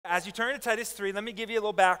as you turn to Titus 3, let me give you a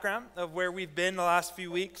little background of where we've been the last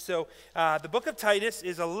few weeks. So the book of Titus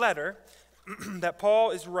is a letter that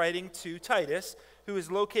Paul is writing to Titus, who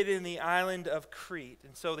is located in the island of Crete.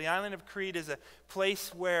 And so the island of Crete is a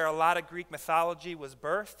place where a lot of Greek mythology was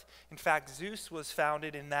birthed. In fact, Zeus was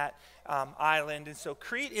founded in that island. And so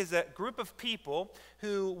Crete is a group of people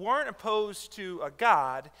who weren't opposed to a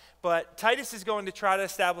god, but Titus is going to try to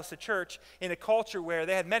establish a church in a culture where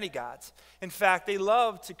they had many gods. In fact, they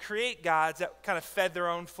loved to create gods that kind of fed their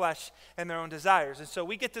own flesh and their own desires. And so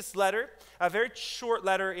we get this letter, a very short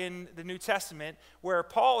letter in the New Testament, where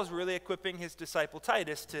Paul is really equipping his disciple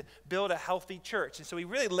Titus to build a healthy church. And so he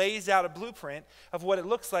really lays out a blueprint of what it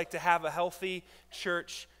looks like to have a healthy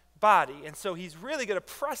church body. And so he's really going to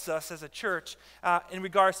press us as a church in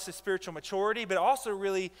regards to spiritual maturity, but also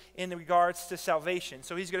really in regards to salvation.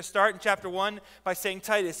 So he's going to start in chapter 1 by saying,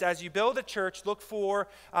 Titus, as you build a church, look for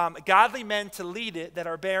godly men to lead it that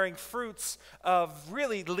are bearing fruits of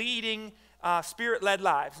really leading spirit-led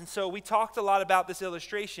lives. And so we talked a lot about this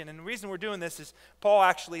illustration, and the reason we're doing this is Paul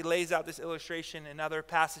actually lays out this illustration in other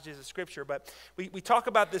passages of Scripture, but we talk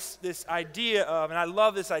about this idea of, and I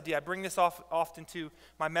love this idea, I bring this often to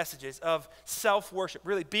my messages, of self-worship,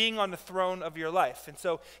 really being on the throne of your life. And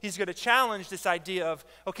so he's going to challenge this idea of,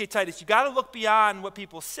 okay, Titus, you got to look beyond what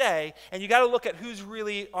people say, and you got to look at who's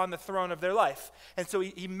really on the throne of their life. And so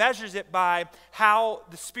he measures it by how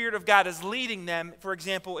the Spirit of God is leading them, for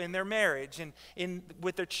example, in their marriage, and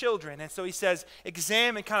with their children. And so he says,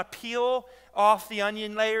 examine, kind of peel off the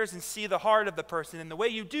onion layers and see the heart of the person. And the way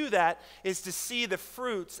you do that is to see the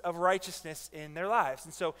fruits of righteousness in their lives.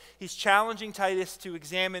 And so he's challenging Titus to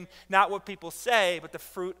examine not what people say, but the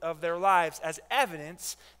fruit of their lives as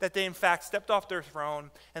evidence that they in fact stepped off their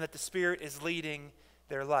throne and that the Spirit is leading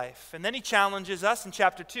their life. And then he challenges us in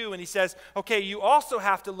chapter 2, and he says, okay, you also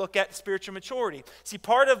have to look at spiritual maturity. See,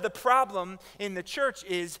 part of the problem in the church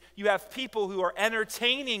is you have people who are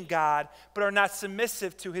entertaining God but are not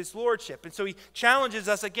submissive to his lordship. And so he challenges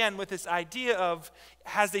us again with this idea of,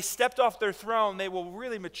 as they stepped off their throne, they will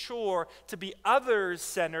really mature to be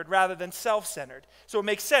others-centered rather than self-centered. So it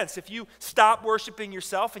makes sense. If you stop worshiping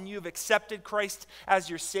yourself and you've accepted Christ as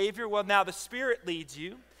your Savior, well, now the Spirit leads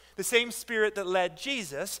you. The same Spirit that led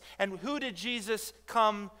Jesus. And who did Jesus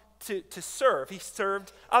come to serve? He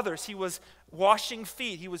served others. He was washing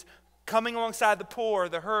feet. He was coming alongside the poor,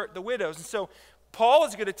 the hurt, the widows. And so Paul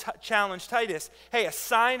is going to challenge Titus, hey, a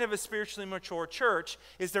sign of a spiritually mature church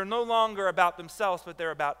is they're no longer about themselves, but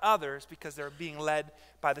they're about others because they're being led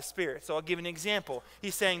by the Spirit. So I'll give an example.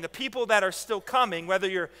 He's saying the people that are still coming, whether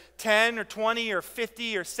you're 10 or 20 or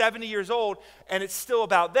 50 or 70 years old, and it's still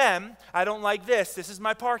about them, I don't like this is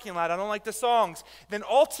my parking lot, I don't like the songs, then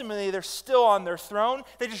ultimately they're still on their throne.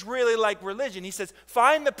 They just really like religion. He says,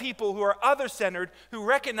 find the people who are other-centered, who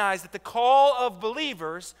recognize that the call of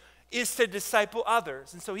believers is to disciple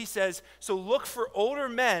others. And so he says, so look for older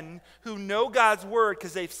men who know God's word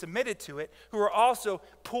because they've submitted to it, who are also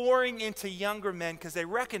pouring into younger men because they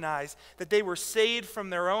recognize that they were saved from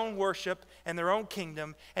their own worship and their own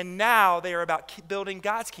kingdom, and now they are about building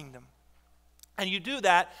God's kingdom. And you do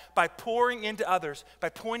that by pouring into others, by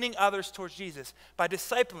pointing others towards Jesus, by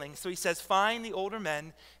discipling. So he says, find the older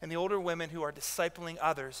men and the older women who are discipling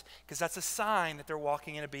others, because that's a sign that they're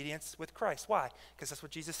walking in obedience with Christ. Why? Because that's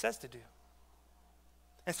what Jesus says to do.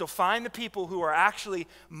 And so find the people who are actually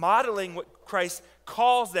modeling what Christ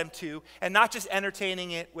calls them to, and not just entertaining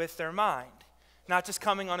it with their mind. Not just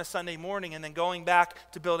coming on a Sunday morning and then going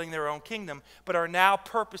back to building their own kingdom, but are now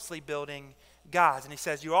purposely building God's. And he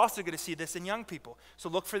says, you're also going to see this in young people. So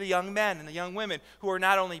look for the young men and the young women who are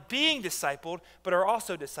not only being discipled, but are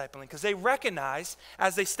also discipling. Because they recognize,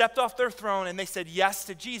 as they stepped off their throne and they said yes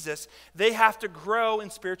to Jesus, they have to grow in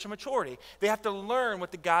spiritual maturity. They have to learn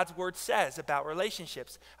what the God's word says about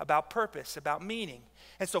relationships, about purpose, about meaning.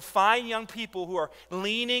 And so find young people who are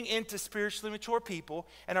leaning into spiritually mature people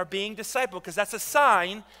and are being discipled, because that's a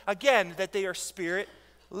sign, again, that they are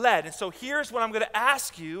Spirit-led. And so here's what I'm going to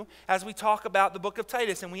ask you as we talk about the book of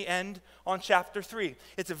Titus and we end on chapter 3.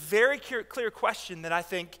 It's a very clear question that I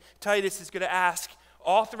think Titus is going to ask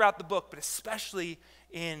all throughout the book, but especially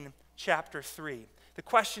in chapter 3. The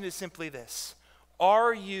question is simply this: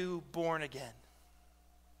 are you born again?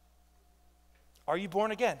 Are you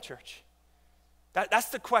born again, church? That's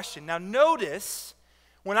the question. Now notice,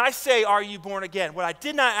 when I say, are you born again, what I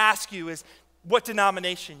did not ask you is what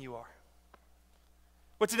denomination you are,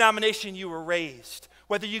 what denomination you were raised,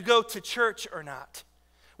 whether you go to church or not,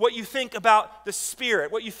 what you think about the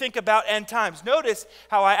Spirit, what you think about end times. Notice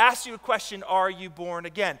how I asked you a question, are you born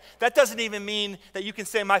again? That doesn't even mean that you can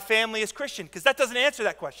say my family is Christian, because that doesn't answer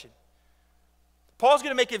that question. Paul's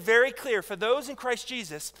going to make it very clear, for those in Christ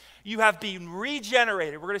Jesus, you have been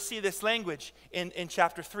regenerated. We're going to see this language in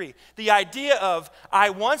chapter 3. The idea of,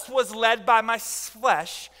 I once was led by my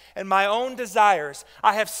flesh and my own desires.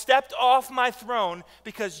 I have stepped off my throne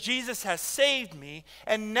because Jesus has saved me,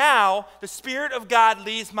 and now the Spirit of God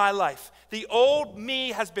leads my life. The old me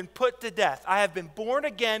has been put to death. I have been born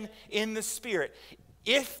again in the Spirit.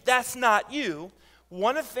 If that's not you,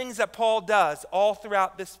 one of the things that Paul does all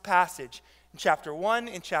throughout this passage, in chapter 1,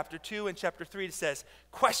 in chapter 2, and chapter 3, it says,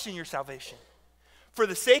 question your salvation. For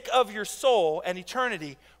the sake of your soul and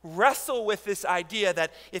eternity, wrestle with this idea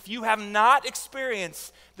that if you have not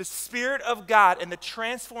experienced the Spirit of God and the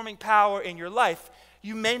transforming power in your life,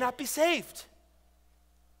 you may not be saved.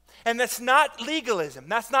 And that's not legalism.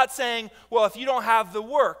 That's not saying, well, if you don't have the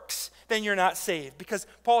works, then you're not saved. Because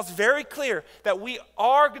Paul's very clear that we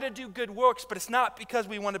are going to do good works, but it's not because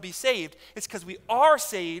we want to be saved. It's because we are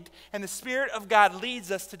saved, and the Spirit of God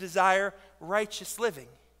leads us to desire righteous living.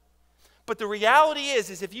 But the reality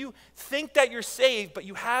is if you think that you're saved, but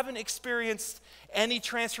you haven't experienced any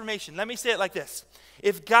transformation, let me say it like this.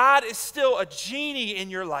 If God is still a genie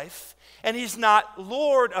in your life, and he's not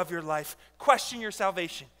Lord of your life, question your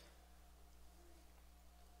salvation.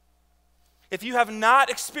 If you have not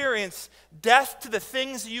experienced death to the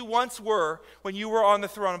things you once were when you were on the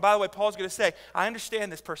throne, and by the way, Paul's going to say, I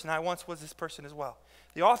understand this person. I once was this person as well.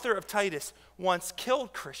 The author of Titus once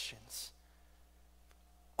killed Christians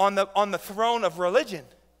on the throne of religion.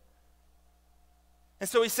 And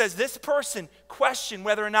so he says, this person, question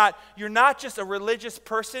whether or not you're not just a religious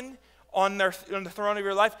person on the throne of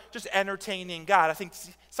your life, just entertaining God. I think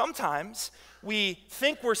sometimes we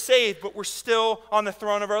think we're saved, but we're still on the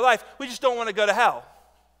throne of our life. We just don't want to go to hell.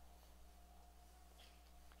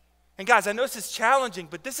 And guys, I know this is challenging,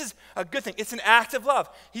 but this is a good thing. It's an act of love.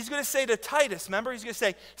 He's going to say to Titus, remember, he's going to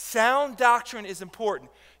say, sound doctrine is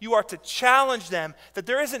important. You are to challenge them that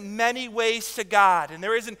there isn't many ways to God, and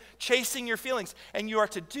there isn't chasing your feelings. And you are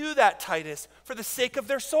to do that, Titus, for the sake of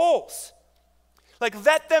their souls. Like,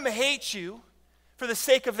 let them hate you for the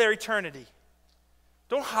sake of their eternity.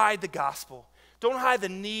 Don't hide the gospel. Don't hide the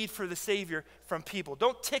need for the Savior from people.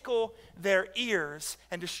 Don't tickle their ears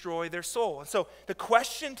and destroy their soul. And so the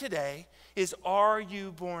question today is, are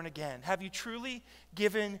you born again? Have you truly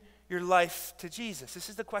given your life to Jesus? This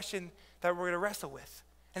is the question that we're going to wrestle with.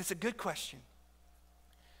 And it's a good question.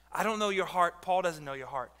 I don't know your heart. Paul doesn't know your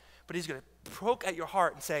heart. But he's going to poke at your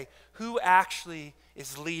heart and say, who actually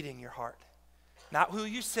is leading your heart? Not who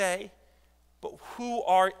you say, but who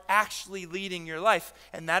are actually leading your life.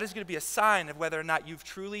 And that is going to be a sign of whether or not you've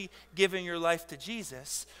truly given your life to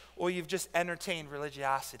Jesus or you've just entertained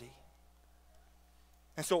religiosity.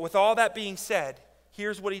 And so with all that being said,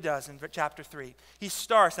 here's what he does in chapter 3. He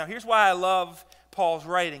starts. Now here's why I love Paul's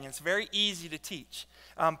writing. It's very easy to teach.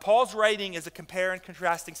 Paul's writing is a compare and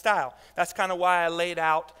contrasting style. That's kind of why I laid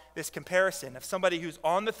out this comparison of somebody who's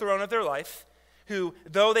on the throne of their life, who,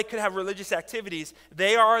 though they could have religious activities,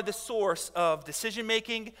 they are the source of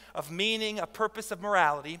decision-making, of meaning, of purpose, of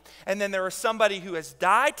morality. And then there is somebody who has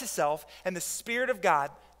died to self, and the Spirit of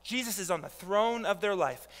God, Jesus, is on the throne of their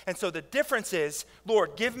life. And so the difference is,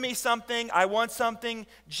 Lord, give me something, I want something,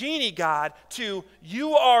 genie God, to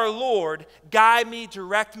you are Lord, guide me,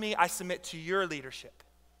 direct me, I submit to your leadership.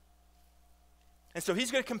 And so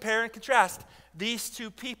he's going to compare and contrast these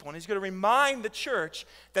two people, and he's going to remind the church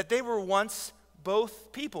that they were once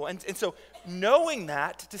both people. And so knowing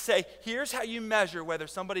that, to say, here's how you measure whether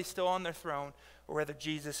somebody's still on their throne or whether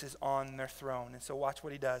Jesus is on their throne. And so watch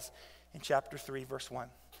what he does in chapter 3, verse 1.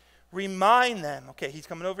 Remind them, okay, he's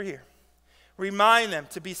coming over here. Remind them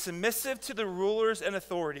to be submissive to the rulers and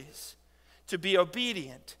authorities, to be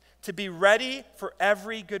obedient, to be ready for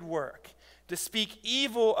every good work, to speak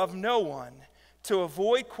evil of no one, to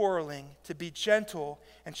avoid quarreling, to be gentle,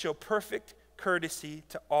 and show perfect courtesy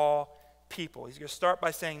to all people. He's going to start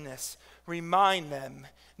by saying this. Remind them,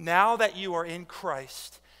 now that you are in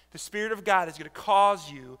Christ, the Spirit of God is going to cause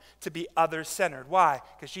you to be others-centered. Why?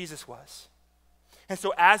 Because Jesus was. And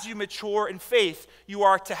so as you mature in faith, you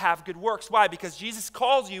are to have good works. Why? Because Jesus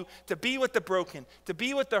calls you to be with the broken, to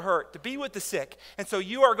be with the hurt, to be with the sick. And so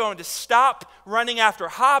you are going to stop running after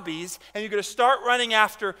hobbies, and you're going to start running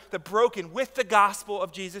after the broken with the gospel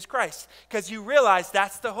of Jesus Christ, because you realize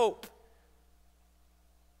that's the hope.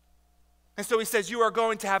 And so he says you are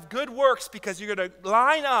going to have good works because you're going to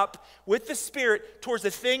line up with the Spirit towards the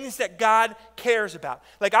things that God cares about.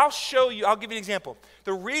 Like, I'll show you, I'll give you an example.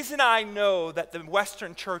 The reason I know that the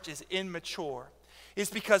Western church is immature is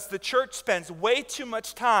because the church spends way too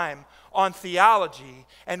much time on theology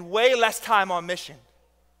and way less time on mission.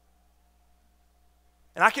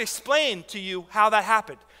 And I can explain to you how that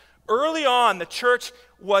happened. Early on, the church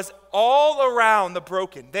was all around the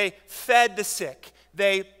broken. They fed the sick.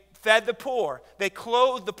 They fed the poor. They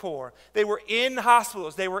clothed the poor. They were in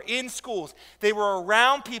hospitals. They were in schools. They were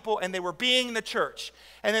around people, and they were being the church.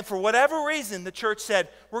 And then for whatever reason, the church said,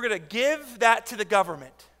 we're going to give that to the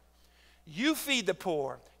government. You feed the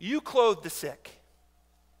poor. You clothe the sick.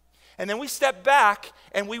 And then we stepped back,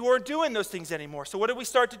 and we weren't doing those things anymore. So what did we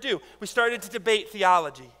start to do? We started to debate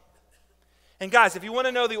theology. And guys, if you want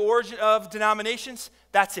to know the origin of denominations,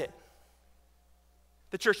 that's it.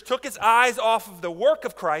 The church took its eyes off of the work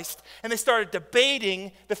of Christ, and they started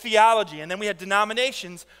debating the theology. And then we had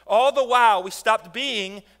denominations. All the while, we stopped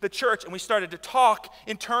being the church, and we started to talk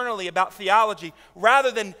internally about theology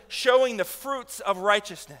rather than showing the fruits of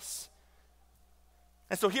righteousness.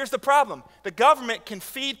 And so here's the problem. The government can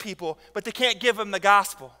feed people, but they can't give them the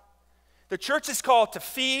gospel. The church is called to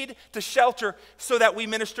feed, to shelter, so that we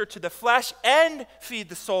minister to the flesh and feed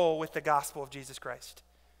the soul with the gospel of Jesus Christ.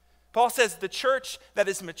 Paul says the church that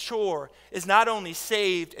is mature is not only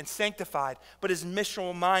saved and sanctified, but is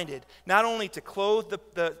missional-minded, not only to clothe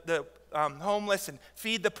the homeless and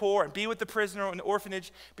feed the poor and be with the prisoner in the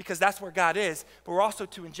orphanage, because that's where God is, but we're also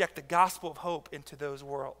to inject the gospel of hope into those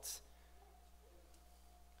worlds.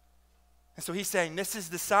 And so he's saying this is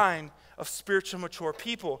the sign of spiritual mature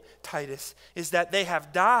people, Titus, is that they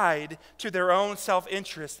have died to their own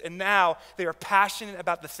self-interest, and now they are passionate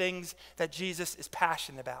about the things that Jesus is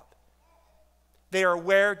passionate about. They are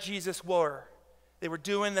where Jesus were. They were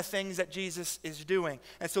doing the things that Jesus is doing.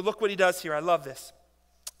 And so look what he does here. I love this.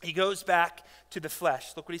 He goes back to the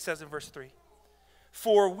flesh. Look what he says in verse 3.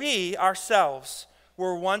 For we ourselves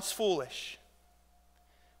were once foolish.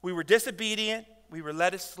 We were disobedient. We were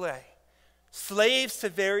led astray. Slaves to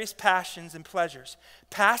various passions and pleasures,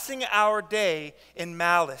 passing our day in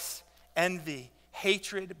malice, envy,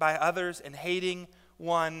 hatred by others, and hating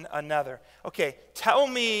one another. Okay, tell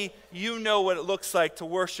me you know what it looks like to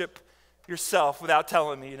worship yourself without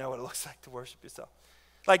telling me you know what it looks like to worship yourself.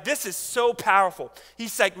 Like, this is so powerful.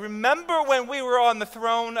 He's like, remember when we were on the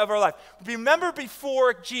throne of our life. Remember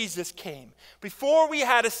before Jesus came, before we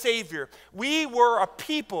had a Savior, we were a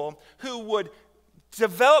people who would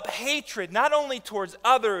develop hatred not only towards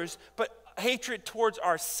others, but hatred towards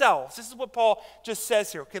ourselves. This is what Paul just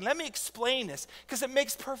says here. Okay, let me explain this because it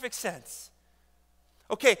makes perfect sense.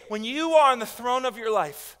 Okay, when you are on the throne of your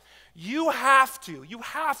life, you have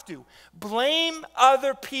to blame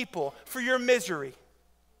other people for your misery.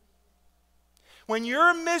 When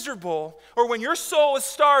you're miserable or when your soul is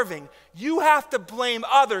starving, you have to blame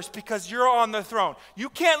others because you're on the throne. You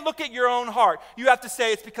can't look at your own heart. You have to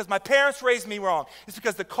say, it's because my parents raised me wrong. It's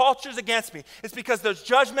because the culture's against me. It's because there's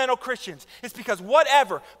judgmental Christians. It's because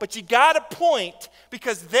whatever. But you got to point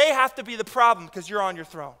because they have to be the problem because you're on your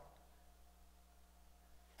throne.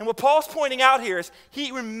 And what Paul's pointing out here is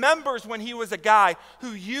he remembers when he was a guy who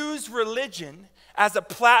used religion as a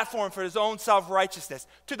platform for his own self-righteousness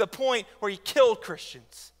to the point where he killed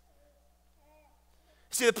Christians.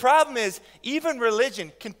 See, the problem is even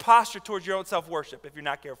religion can posture towards your own self-worship if you're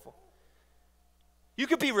not careful. You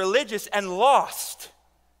could be religious and lost.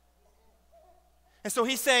 And so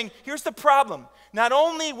he's saying, here's the problem. Not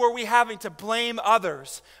only were we having to blame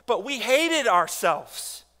others, but we hated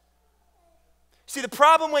ourselves. See, the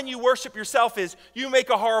problem when you worship yourself is you make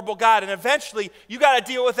a horrible God, and eventually you got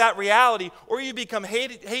to deal with that reality, or you become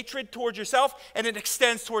hatred towards yourself, and it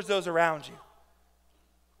extends towards those around you.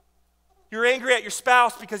 You're angry at your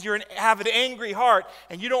spouse because you have an angry heart,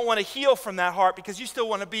 and you don't want to heal from that heart because you still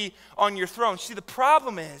want to be on your throne. See, the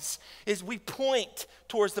problem is we point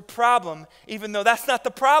towards the problem, even though that's not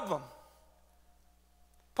the problem.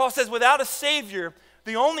 Paul says, without a Savior,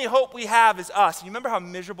 the only hope we have is us. You remember how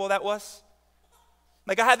miserable that was?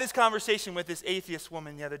 Like, I had this conversation with this atheist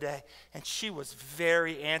woman the other day, and she was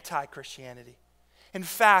very anti-Christianity. In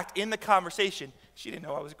fact, in the conversation, she didn't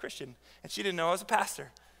know I was a Christian, and she didn't know I was a pastor.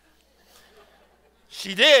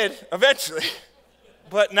 She did, eventually,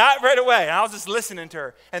 but not right away. And I was just listening to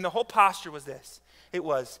her, and the whole posture was this. It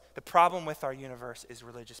was, the problem with our universe is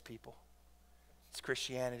religious people. It's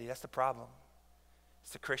Christianity. That's the problem.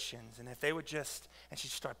 It's the Christians. And if they would just, and she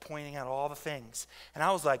started pointing out all the things. And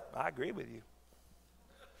I was like, I agree with you.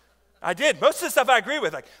 I did. Most of the stuff I agree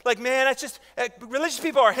with. Like man, that's just, religious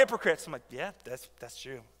people are hypocrites. I'm like, yeah, that's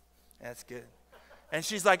true. That's good. And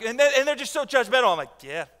she's like, and they're just so judgmental. I'm like,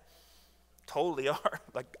 yeah, totally are.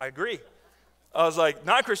 Like, I agree. I was like,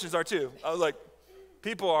 non-Christians are too. I was like,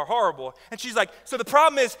 people are horrible. And she's like, so the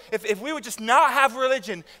problem is, if we would just not have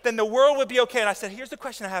religion, then the world would be okay. And I said, here's the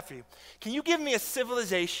question I have for you. Can you give me a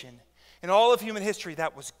civilization in all of human history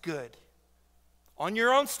that was good? on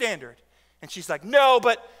your own standard. And she's like, no,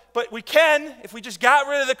 but we can if we just got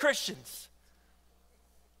rid of the Christians.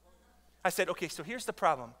 I said, okay, so here's the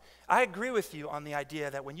problem. I agree with you on the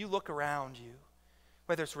idea that when you look around you,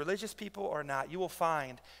 whether it's religious people or not, you will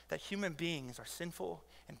find that human beings are sinful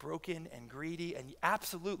and broken and greedy, and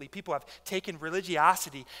absolutely people have taken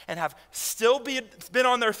religiosity and have still been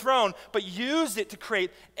on their throne, but used it to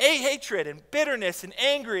create hatred and bitterness and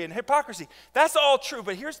anger and hypocrisy. That's all true,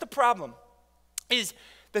 but here's the problem, is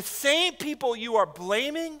the same people you are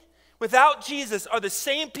blaming without Jesus are the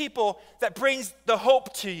same people that brings the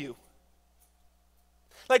hope to you.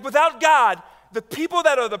 Like without God, the people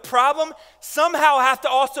that are the problem somehow have to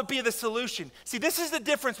also be the solution. See, this is the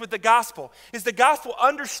difference with the gospel, is the gospel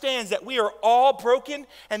understands that we are all broken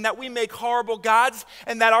and that we make horrible gods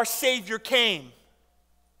and that our Savior came.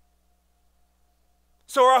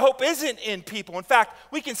 So our hope isn't in people. In fact,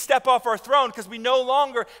 we can step off our throne because we no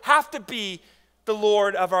longer have to be the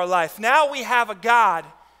Lord of our life. Now we have a God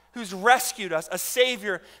who's rescued us, a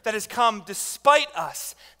Savior that has come despite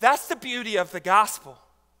us. That's the beauty of the gospel.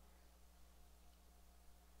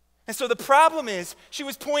 And so the problem is, she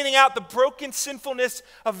was pointing out the broken sinfulness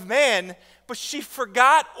of man, but she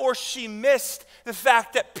forgot or she missed the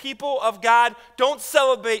fact that people of God don't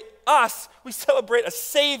celebrate us, we celebrate a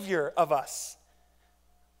Savior of us.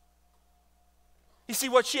 You see,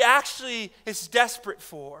 what she actually is desperate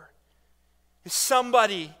for is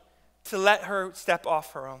somebody to let her step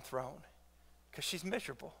off her own throne because she's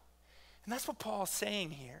miserable. And that's what Paul's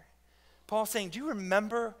saying here. Paul's saying, do you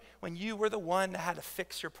remember when you were the one that had to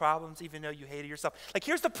fix your problems even though you hated yourself? Like,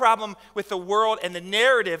 here's the problem with the world and the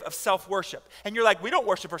narrative of self-worship. And you're like, we don't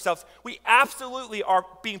worship ourselves. We absolutely are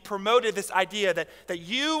being promoted this idea that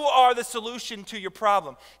you are the solution to your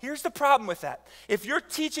problem. Here's the problem with that. If you're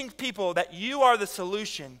teaching people that you are the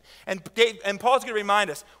solution, and Paul's going to remind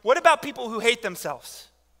us, what about people who hate themselves?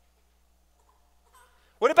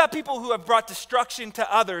 What about people who have brought destruction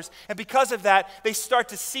to others, and because of that, they start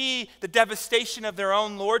to see the devastation of their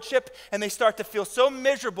own lordship, and they start to feel so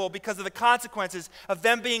miserable because of the consequences of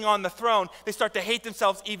them being on the throne, they start to hate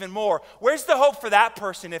themselves even more. Where's the hope for that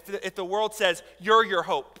person if the world says, you're your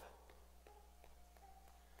hope?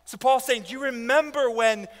 So Paul's saying, do you remember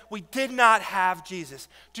when we did not have Jesus?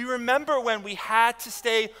 Do you remember when we had to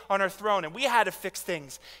stay on our throne and we had to fix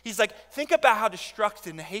things? He's like, think about how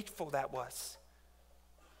destructive and hateful that was.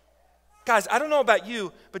 Guys, I don't know about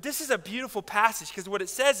you, but this is a beautiful passage because what it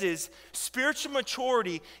says is spiritual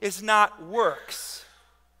maturity is not works.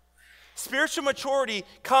 Spiritual maturity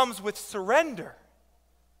comes with surrender.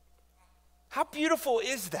 How beautiful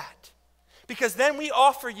is that? Because then we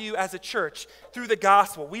offer you as a church through the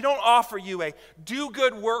gospel. We don't offer you a do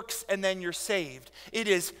good works and then you're saved. It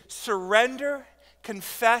is surrender,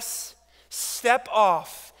 confess, step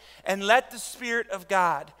off, and let the Spirit of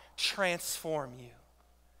God transform you.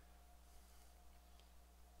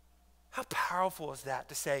 How powerful is that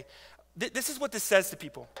to say, this is what this says to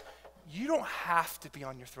people. You don't have to be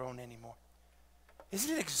on your throne anymore.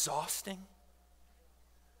 Isn't it exhausting?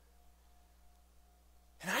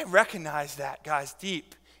 And I recognize that, guys,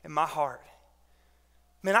 deep in my heart.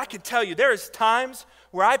 Man, I can tell you, there's times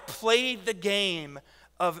where I played the game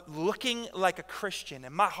of looking like a Christian,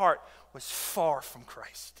 and my heart was far from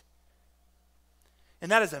Christ.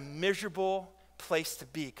 And that is a miserable place to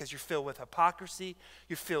be because you're filled with hypocrisy,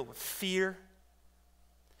 you're filled with fear,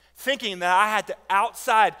 thinking that I had to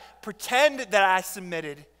outside pretend that I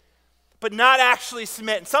submitted, but not actually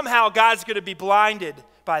submit, and somehow God's going to be blinded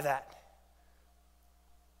by that.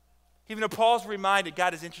 Even though Paul's reminded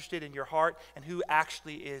God is interested in your heart and who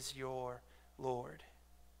actually is your Lord.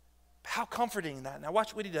 How comforting that. Now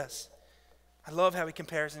watch what he does. I love how he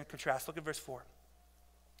compares and contrasts. Look at verse 4.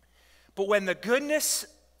 But when the goodness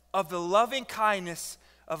of the loving kindness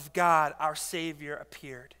of God, our Savior,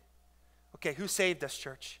 appeared. Okay, who saved us,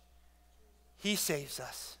 church? He saves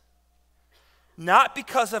us. Not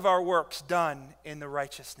because of our works done in the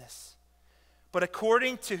righteousness, but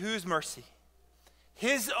according to whose mercy?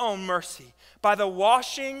 His own mercy, by the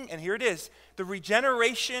washing, and here it is, the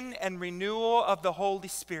regeneration and renewal of the Holy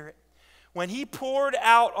Spirit, when he poured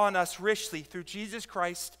out on us richly through Jesus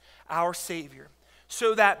Christ, our Savior,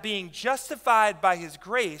 so that being justified by his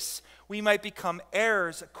grace, we might become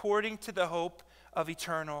heirs according to the hope of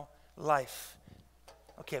eternal life.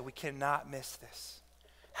 Okay, we cannot miss this.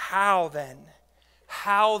 How then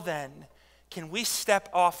can we step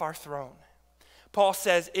off our throne? Paul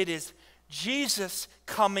says it is Jesus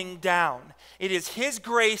coming down. It is his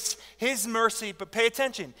grace, his mercy, but pay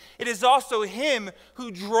attention. It is also him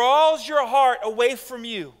who draws your heart away from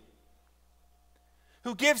you,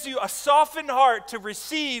 who gives you a softened heart to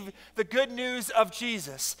receive the good news of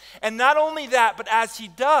Jesus. And not only that, but as he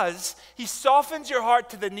does, he softens your heart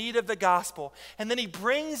to the need of the gospel. And then he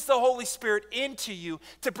brings the Holy Spirit into you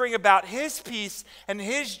to bring about his peace and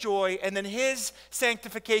his joy and then his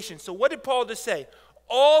sanctification. So what did Paul just say?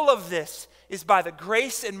 All of this is by the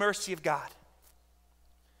grace and mercy of God.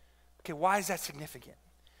 Okay, why is that significant?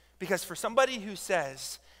 Because for somebody who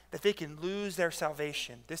says that they can lose their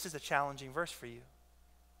salvation, this is a challenging verse for you.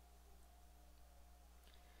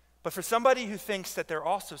 But for somebody who thinks that they're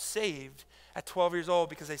also saved at 12 years old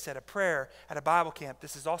because they said a prayer at a Bible camp,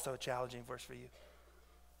 this is also a challenging verse for you.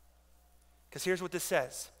 Because here's what this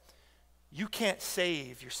says. You can't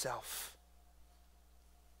save yourself.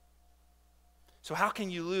 So how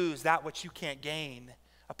can you lose that which you can't gain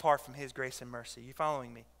apart from his grace and mercy? You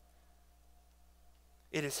following me?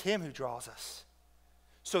 It is him who draws us.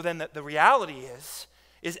 So then the reality is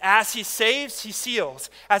as he saves, he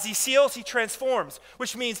seals. As he seals, he transforms,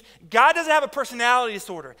 which means God doesn't have a personality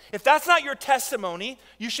disorder. If that's not your testimony,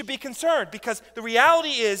 you should be concerned, because the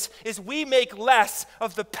reality is we make less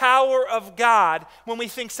of the power of God when we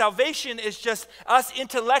think salvation is just us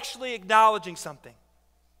intellectually acknowledging something.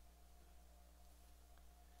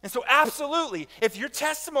 And so absolutely, if your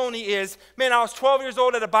testimony is, man, I was 12 years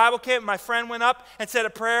old at a Bible camp, my friend went up and said a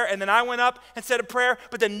prayer, and then I went up and said a prayer,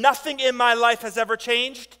 but then nothing in my life has ever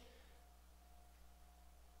changed,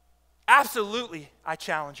 absolutely, I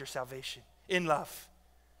challenge your salvation in love.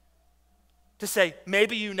 To say,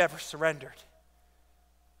 maybe you never surrendered.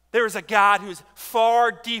 There is a God who's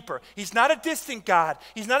far deeper. He's not a distant God.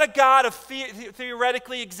 He's not a God of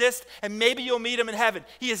theoretically exists and maybe you'll meet him in heaven.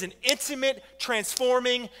 He is an intimate,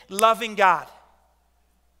 transforming, loving God.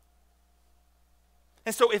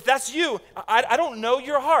 And so if that's you, I don't know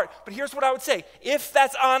your heart, but here's what I would say. If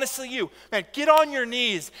that's honestly you, man, get on your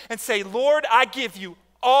knees and say, Lord, I give you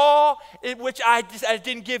all in which I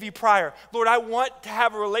didn't give you prior. Lord, I want to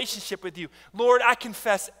have a relationship with you. Lord, I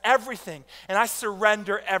confess everything and I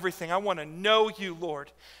surrender everything. I want to know you,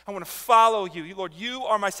 Lord. I want to follow you. Lord, you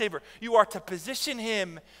are my Savior. You are to position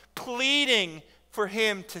him, pleading for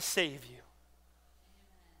him to save you.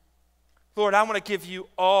 Lord, I want to give you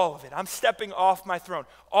all of it. I'm stepping off my throne.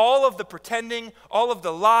 All of the pretending, all of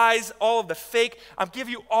the lies, all of the fake. I'm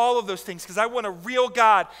giving you all of those things because I want a real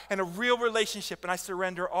God and a real relationship, and I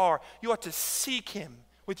surrender all. You ought to seek him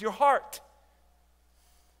with your heart.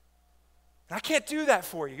 And I can't do that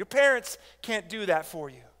for you. Your parents can't do that for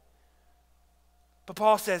you. But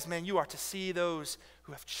Paul says, man, you are to see those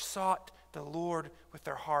who have sought the Lord with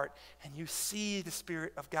their heart, and you see the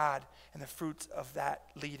Spirit of God and the fruits of that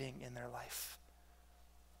leading in their life.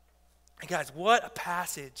 And guys, what a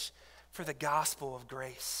passage for the gospel of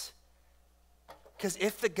grace. Because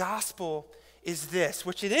if the gospel is this,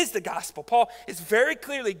 which it is the gospel, Paul is very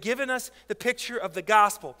clearly giving us the picture of the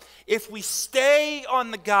gospel. If we stay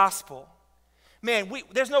on the gospel, man,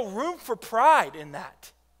 there's no room for pride in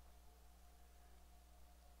that.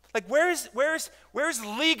 Like, where's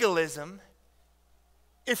legalism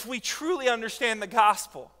if we truly understand the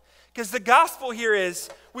gospel? Because the gospel here is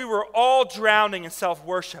we were all drowning in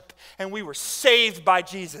self-worship, and we were saved by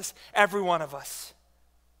Jesus, every one of us.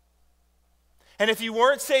 And if you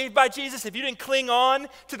weren't saved by Jesus, if you didn't cling on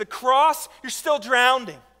to the cross, you're still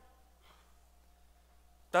drowning.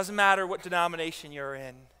 Doesn't matter what denomination you're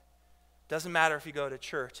in. Doesn't matter if you go to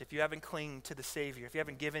church, if you haven't clinged to the Savior, if you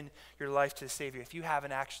haven't given your life to the Savior, if you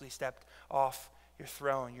haven't actually stepped off your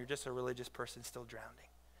throne, you're just a religious person still drowning.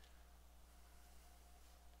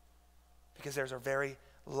 Because there's a very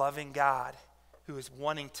loving God who is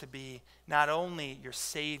wanting to be not only your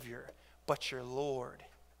Savior, but your Lord.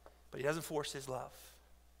 But he doesn't force his love.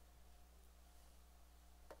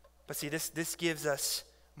 But see, this gives us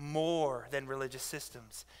more than religious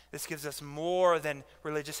systems. This gives us more than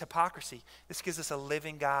religious hypocrisy. This gives us a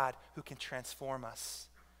living God who can transform us.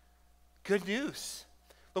 Good news.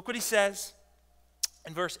 Look what he says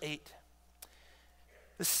in verse 8.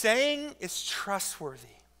 The saying is trustworthy,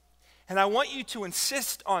 and I want you to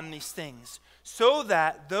insist on these things so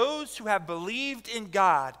that those who have believed in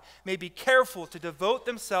God may be careful to devote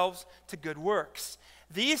themselves to good works.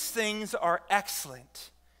 These things are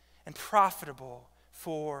excellent and profitable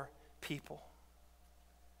for people.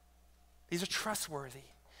 These are trustworthy.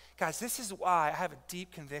 Guys, this is why I have a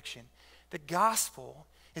deep conviction. The gospel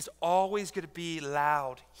is always going to be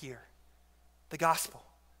loud here. The gospel.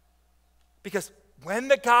 Because when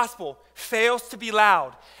the gospel fails to be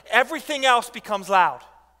loud, everything else becomes loud.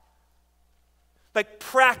 Like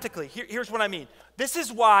practically, here's what I mean. This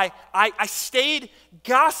is why I stayed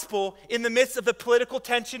gospel in the midst of the political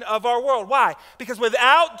tension of our world. Why? Because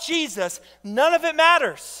without Jesus, none of it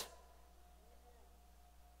matters.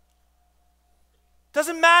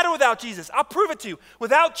 Doesn't matter without Jesus. I'll prove it to you.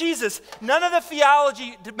 Without Jesus, none of the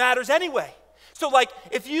theology matters anyway. So like,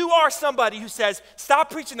 if you are somebody who says, stop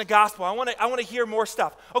preaching the gospel, I want to hear more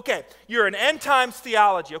stuff. Okay, you're an end times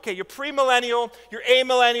theology. Okay, you're premillennial, you're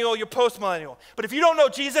amillennial, you're postmillennial. But if you don't know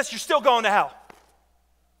Jesus, you're still going to hell.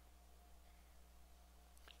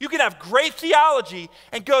 You can have great theology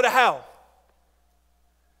and go to hell.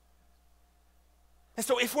 And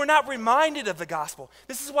so if we're not reminded of the gospel,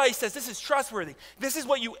 this is why he says this is trustworthy. This is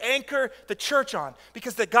what you anchor the church on,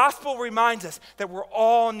 because the gospel reminds us that we're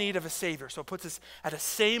all in need of a Savior. So it puts us at a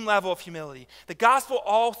same level of humility. The gospel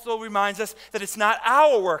also reminds us that it's not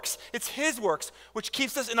our works, it's his works, which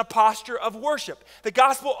keeps us in a posture of worship. The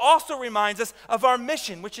gospel also reminds us of our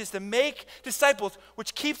mission, which is to make disciples,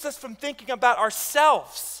 which keeps us from thinking about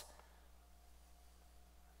ourselves.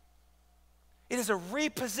 It is a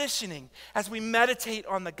repositioning as we meditate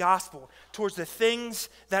on the gospel towards the things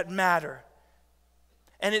that matter.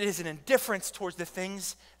 And it is an indifference towards the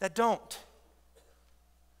things that don't.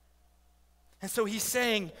 And so he's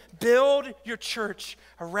saying, build your church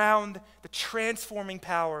around the transforming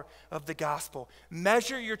power of the gospel.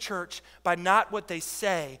 Measure your church by not what they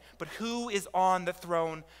say, but who is on the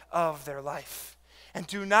throne of their life. And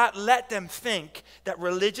do not let them think that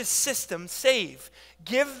religious systems save.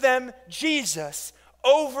 Give them Jesus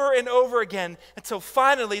over and over again until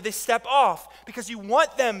finally they step off, because you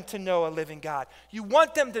want them to know a living God. You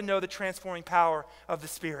want them to know the transforming power of the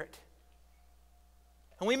Spirit.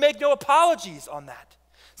 And we make no apologies on that.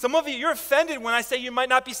 Some of you, you're offended when I say you might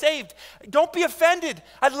not be saved. Don't be offended.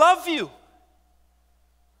 I love you.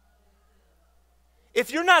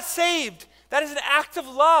 If you're not saved, that is an act of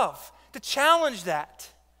love to challenge that.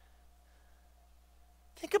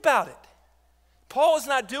 Think about it. Paul is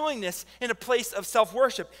not doing this in a place of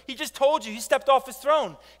self-worship. He just told you he stepped off his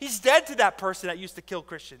throne. He's dead to that person that used to kill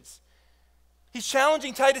Christians. He's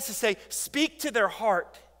challenging Titus to say, speak to their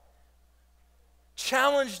heart.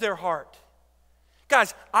 Challenge their heart.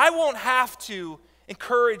 Guys, I won't have to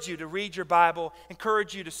encourage you to read your Bible,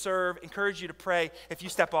 encourage you to serve, encourage you to pray if you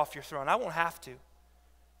step off your throne. I won't have to.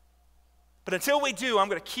 But until we do, I'm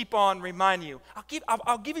going to keep on reminding you.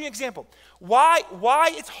 I'll give you an example. Why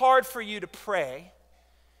it's hard for you to pray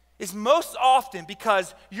is most often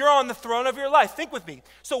because you're on the throne of your life. Think with me.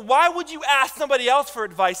 So why would you ask somebody else for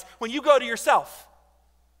advice when you go to yourself?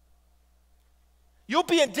 You'll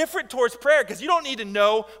be indifferent towards prayer because you don't need to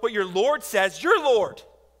know what your Lord says. You're Lord.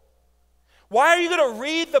 Why are you going to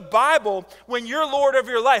read the Bible when you're Lord of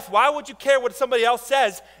your life? Why would you care what somebody else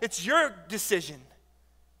says? It's your decision.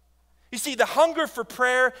 You see, the hunger for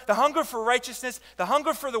prayer, the hunger for righteousness, the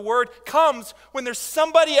hunger for the word comes when there's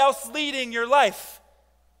somebody else leading your life.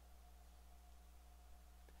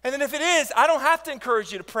 And then if it is, I don't have to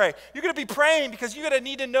encourage you to pray. You're going to be praying because you're going to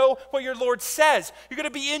need to know what your Lord says. You're going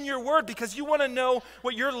to be in your word because you want to know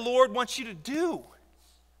what your Lord wants you to do.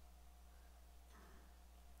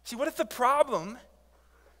 See, what if the problem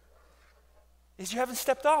is you haven't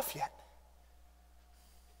stepped off yet?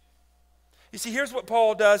 You see, here's what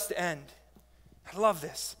Paul does to end. I love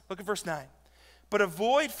this. Look at verse 9. But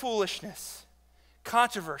avoid foolishness,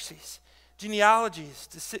 controversies, genealogies,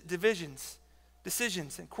 divisions,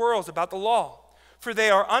 decisions, and quarrels about the law. For they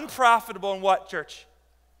are unprofitable and what, church?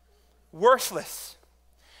 Worthless.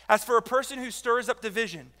 As for a person who stirs up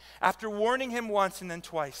division, after warning him once and then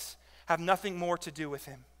twice, have nothing more to do with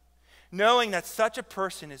him. Knowing that such a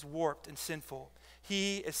person is warped and sinful,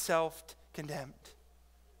 he is self-condemned.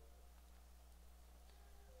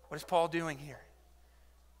 What is Paul doing here?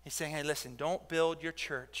 He's saying, hey, listen, don't build your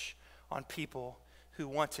church on people who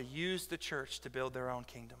want to use the church to build their own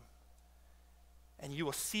kingdom. And you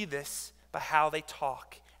will see this by how they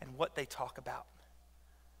talk and what they talk about.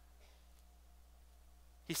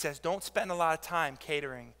 He says, don't spend a lot of time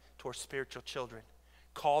catering towards spiritual children.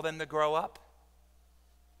 Call them to grow up.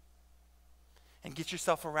 And get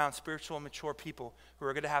yourself around spiritual and mature people who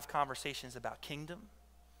are going to have conversations about kingdom,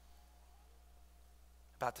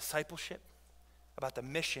 about discipleship, about the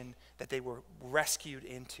mission that they were rescued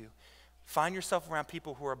into. Find yourself around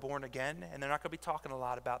people who are born again, and they're not going to be talking a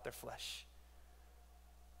lot about their flesh.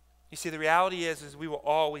 You see, the reality is we will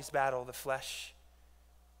always battle the flesh.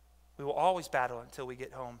 We will always battle until we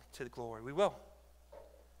get home to the glory. We will.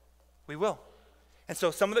 We will. And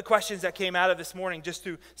so some of the questions that came out of this morning, just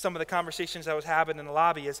through some of the conversations I was having in the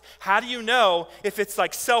lobby, is how do you know if it's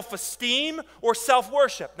like self-esteem or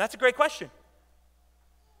self-worship? And that's a great question.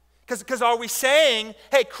 Because are we saying,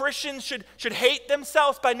 hey, Christians should hate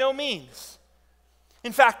themselves? By no means.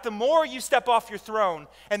 In fact, the more you step off your throne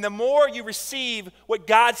and the more you receive what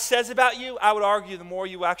God says about you, I would argue the more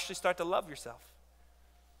you actually start to love yourself.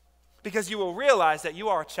 Because you will realize that you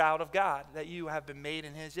are a child of God, that you have been made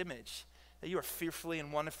in his image, that you are fearfully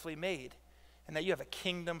and wonderfully made, and that you have a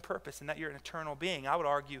kingdom purpose and that you're an eternal being. I would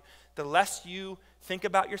argue the less you think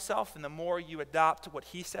about yourself and the more you adopt what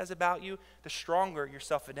he says about you, the stronger your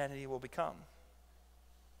self-identity will become.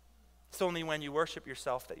 It's only when you worship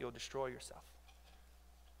yourself that you'll destroy yourself.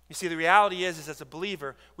 You see, the reality is as a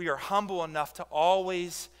believer, we are humble enough to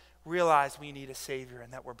always realize we need a Savior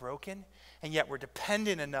and that we're broken, and yet we're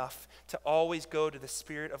dependent enough to always go to the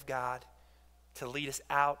Spirit of God to lead us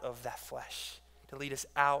out of that flesh, to lead us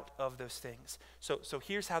out of those things. So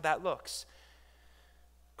here's how that looks.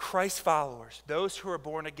 Christ followers, those who are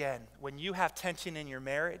born again, when you have tension in your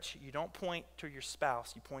marriage, you don't point to your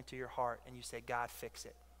spouse, you point to your heart and you say, God, fix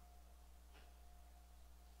it.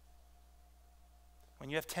 When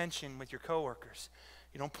you have tension with your coworkers,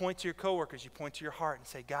 you don't point to your coworkers, you point to your heart and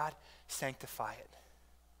say, God, sanctify it,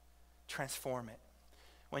 transform it.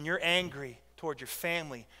 When you're angry toward your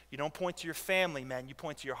family, you don't point to your family, man, you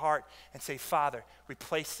point to your heart and say, Father,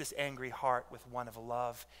 replace this angry heart with one of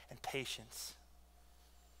love and patience.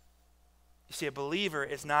 You see, a believer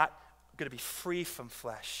is not going to be free from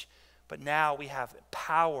flesh, but now we have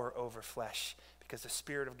power over flesh because the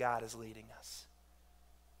Spirit of God is leading us.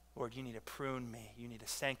 Lord, you need to prune me. You need to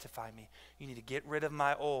sanctify me. You need to get rid of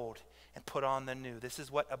my old and put on the new. This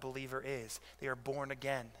is what a believer is. They are born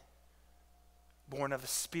again, born of the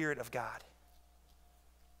Spirit of God.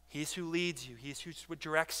 He's who leads you. He's who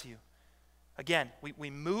directs you. Again, we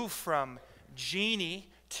move from genie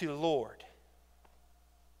to Lord.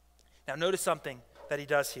 Now notice something that he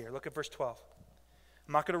does here. Look at verse 12.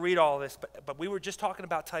 I'm not going to read all of this, but we were just talking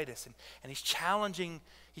about Titus, and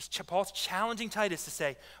Paul's challenging Titus to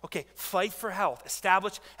say, okay, fight for health,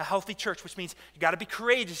 establish a healthy church, which means you got to be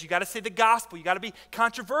courageous, you got to say the gospel, you got to be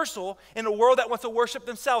controversial in a world that wants to worship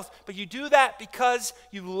themselves, but you do that because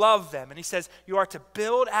you love them. And he says you are to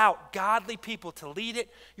build out godly people to lead it,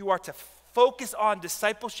 you are to focus on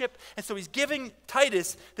discipleship. And so he's giving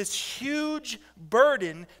Titus this huge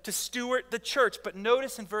burden to steward the church. But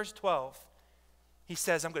notice in verse 12, he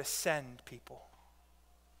says, I'm going to send people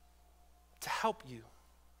to help you.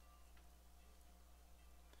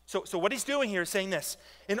 So what he's doing here is saying this.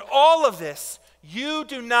 In all of this, you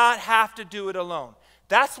do not have to do it alone.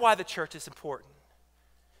 That's why the church is important.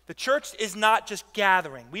 The church is not just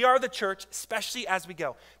gathering. We are the church, especially as we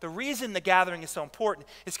go. The reason the gathering is so important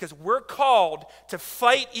is because we're called to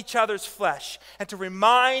fight each other's flesh and to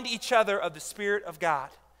remind each other of the Spirit of God.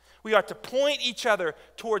 We are to point each other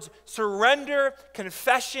towards surrender,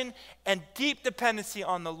 confession, and deep dependency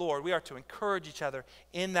on the Lord. We are to encourage each other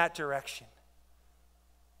in that direction.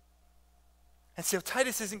 And so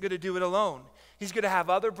Titus isn't going to do it alone. He's going to have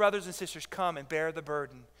other brothers and sisters come and bear the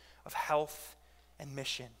burden of health and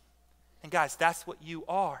mission. And guys, that's what you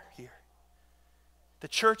are here. The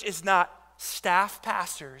church is not staff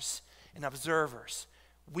pastors and observers.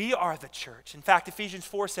 We are the church. In fact, Ephesians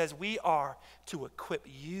 4 says we are to equip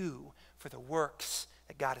you for the works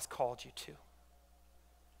that God has called you to.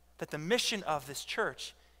 That the mission of this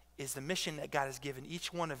church is the mission that God has given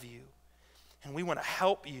each one of you. And we want to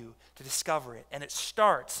help you to discover it. And it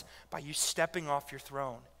starts by you stepping off your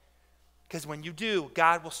throne. Because when you do,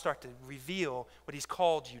 God will start to reveal what he's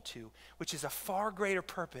called you to, which is a far greater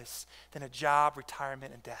purpose than a job,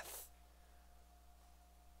 retirement, and death.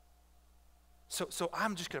 So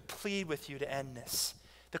I'm just going to plead with you to end this.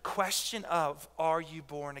 The question of, are you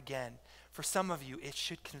born again? For some of you, it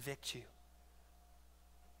should convict you.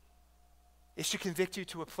 It should convict you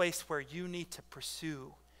to a place where you need to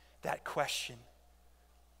pursue that question.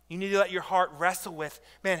 You need to let your heart wrestle with,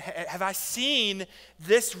 man, have I seen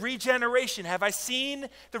this regeneration? Have I seen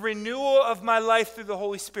the renewal of my life through the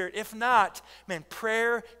Holy Spirit? If not, man,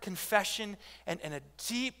 prayer, confession, and a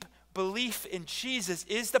deep belief in Jesus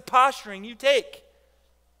is the posturing you take.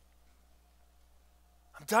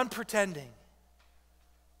 I'm done pretending.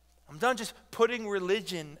 I'm done just putting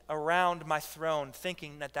religion around my throne,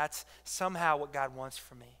 thinking that that's somehow what God wants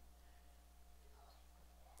for me.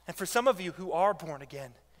 And for some of you who are born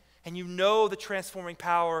again, and you know the transforming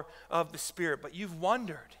power of the Spirit, but you've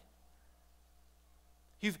wondered.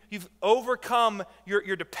 You've overcome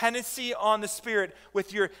your dependency on the Spirit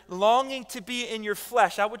with your longing to be in your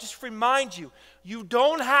flesh. I would just remind you, you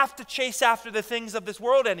don't have to chase after the things of this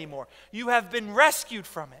world anymore. You have been rescued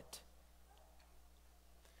from it.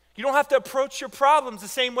 You don't have to approach your problems the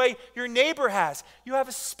same way your neighbor has. You have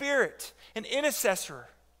a spirit, an intercessor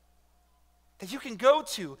that you can go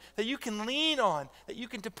to, that you can lean on, that you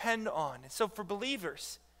can depend on. And so for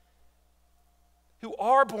believers who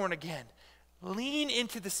are born again, lean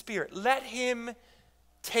into the Spirit. Let him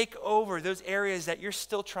take over those areas that you're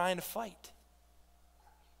still trying to fight.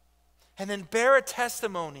 And then bear a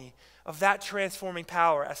testimony of that transforming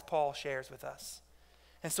power as Paul shares with us.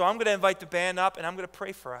 And so I'm going to invite the band up and I'm going to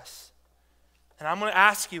pray for us. And I'm going to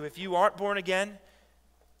ask you, if you aren't born again,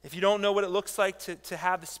 if you don't know what it looks like to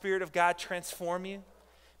have the Spirit of God transform you,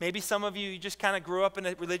 maybe some of you just kind of grew up in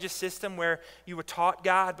a religious system where you were taught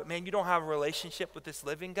God, but man, you don't have a relationship with this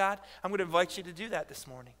living God. I'm going to invite you to do that this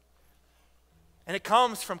morning. And it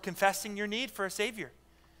comes from confessing your need for a Savior.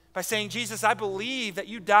 By saying, Jesus, I believe that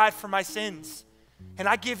you died for my sins. And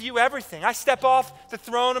I give you everything. I step off the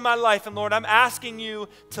throne of my life. And Lord, I'm asking you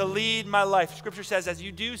to lead my life. Scripture says, as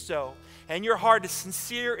you do so, and your heart is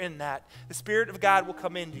sincere in that, the Spirit of God will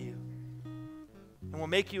come into you and will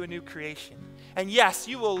make you a new creation. And yes,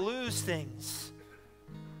 you will lose things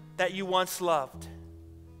that you once loved.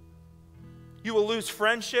 You will lose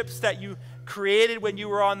friendships that you created when you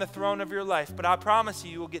were on the throne of your life. But I promise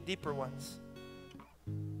you, you will get deeper ones.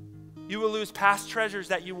 You will lose past treasures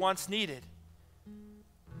that you once needed.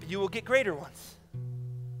 But you will get greater ones.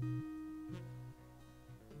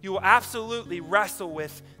 You will absolutely wrestle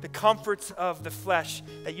with the comforts of the flesh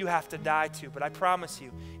that you have to die to. But I promise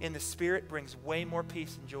you, in the Spirit brings way more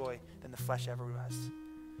peace and joy than the flesh ever has.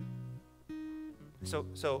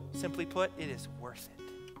 So simply put, it is worth it.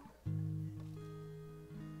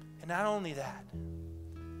 And not only that,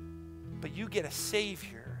 but you get a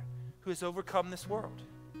Savior who has overcome this world.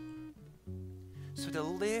 So to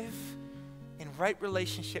live in right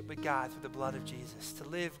relationship with God through the blood of Jesus, to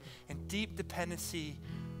live in deep dependency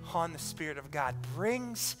on the Spirit of God,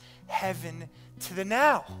 brings heaven to the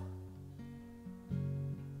now.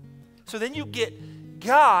 So then you get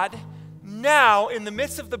God now in the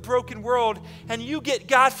midst of the broken world, and you get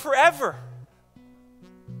God forever.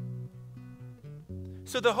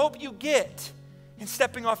 So the hope you get in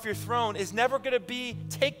stepping off your throne is never going to be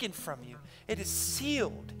taken from you. It is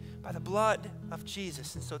sealed by the blood of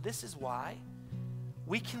Jesus. And so this is why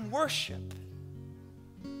we can worship.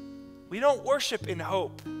 We don't worship in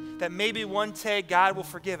hope that maybe one day God will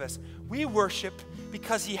forgive us. We worship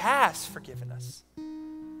because he has forgiven us.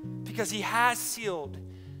 Because he has sealed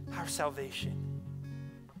our salvation.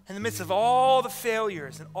 In the midst of all the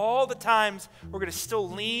failures and all the times we're going to still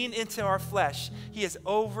lean into our flesh, he has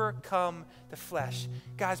overcome the flesh.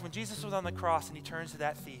 Guys, when Jesus was on the cross and he turns to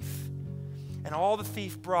that thief, and all the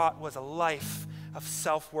thief brought was a life of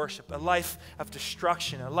self-worship, a life of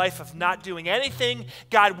destruction, a life of not doing anything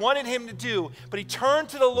God wanted him to do. But he turned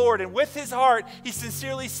to the Lord, and with his heart, he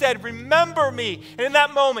sincerely said, remember me. And in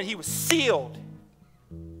that moment, he was sealed.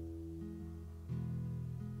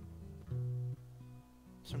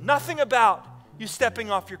 So nothing about you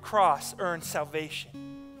stepping off your cross earns salvation.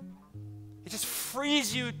 It just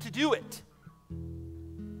frees you to do it.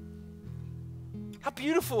 How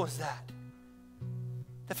beautiful is that?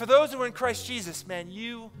 That for those who are in Christ Jesus, man,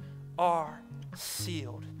 you are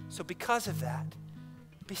sealed. So because of that,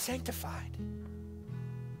 be sanctified.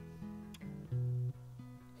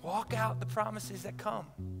 Walk out the promises that come.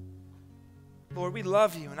 Lord, we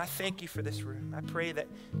love you, and I thank you for this room. I pray that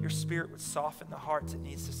your Spirit would soften the hearts it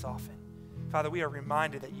needs to soften. Father, we are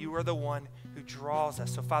reminded that you are the one who draws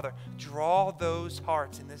us. So, Father, draw those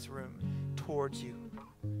hearts in this room towards you.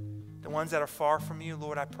 The ones that are far from you,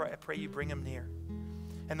 Lord, I pray you bring them near.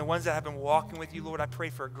 And the ones that have been walking with you, Lord, I pray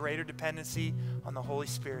for a greater dependency on the Holy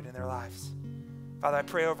Spirit in their lives. Father, I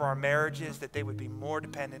pray over our marriages that they would be more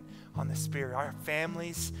dependent on the Spirit. Our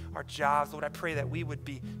families, our jobs, Lord, I pray that we would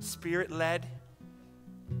be Spirit-led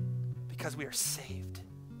because we are saved.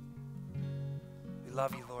 We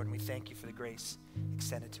love you, Lord, and we thank you for the grace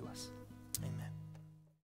extended to us.